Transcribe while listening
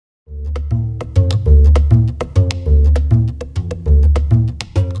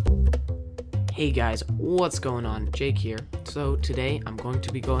guys, what's going on? Jake here. So today I'm going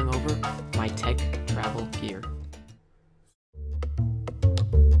to be going over my tech travel gear.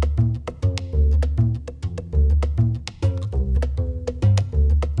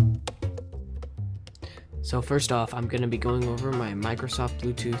 So first off, I'm going to be going over my Microsoft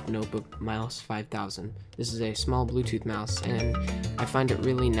Bluetooth Notebook Mouse 5000. This is a small Bluetooth mouse and I find it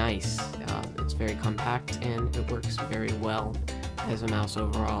really nice. It's very compact and it works very well as a mouse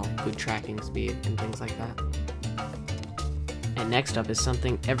overall, good tracking speed and things like that. And next up is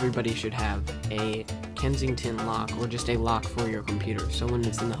something everybody should have, a Kensington lock, or just a lock for your computer. So when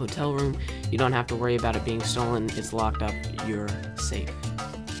it's in the hotel room, you don't have to worry about it being stolen, it's locked up, you're safe.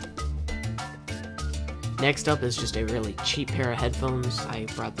 Next up is just a really cheap pair of headphones. I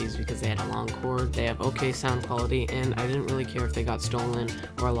brought these because they had a long cord, they have okay sound quality, and I didn't really care if they got stolen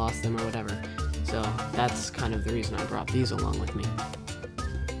or I lost them or whatever. So that's kind of the reason I brought these along with me.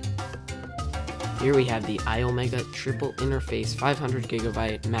 Here we have the iOmega Triple Interface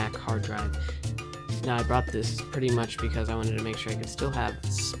 500GB Mac hard drive. Now I brought this pretty much because I wanted to make sure I could still have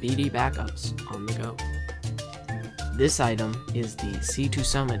speedy backups on the go. This item is the C2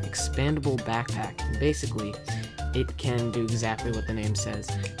 Summit Expandable Backpack. And basically, it can do exactly what the name says.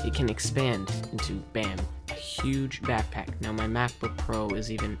 It can expand into, bam, a huge backpack. Now my MacBook Pro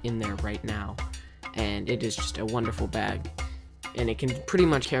is even in there right now, and it is just a wonderful bag. And it can pretty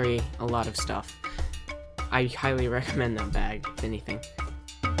much carry a lot of stuff. I highly recommend that bag, if anything.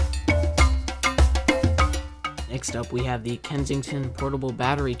 Next up, we have the Kensington portable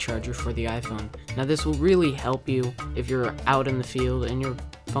battery charger for the iPhone. Now this will really help you if you're out in the field and your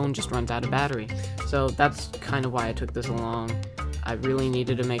phone just runs out of battery. So that's kind of why I took this along. I really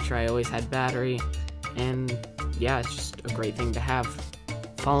needed to make sure I always had battery, and yeah, it's just a great thing to have.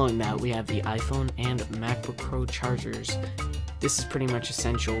 Following that, we have the iPhone and MacBook Pro chargers. This is pretty much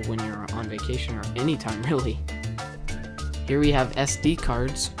essential when you're on vacation or anytime really. Here we have SD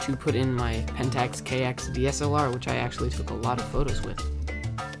cards to put in my Pentax KX DSLR, which I actually took a lot of photos with.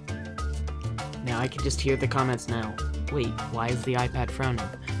 Now I can just hear the comments now. Wait, why is the iPad frowning?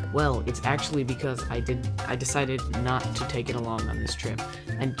 Well, it's actually because I decided not to take it along on this trip.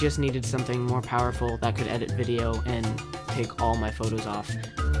 I just needed something more powerful that could edit video and take all my photos off.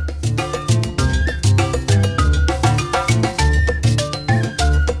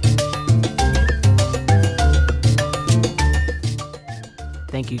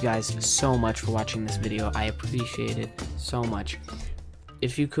 Thank you guys so much for watching this video. I appreciate it so much.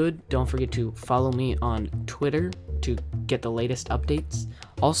 If you could, don't forget to follow me on Twitter to get the latest updates.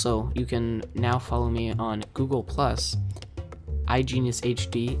 Also, you can now follow me on Google+,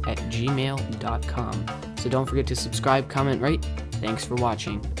 iGeniusHD at gmail.com. So don't forget to subscribe, comment, rate. Thanks for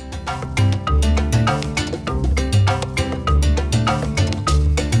watching.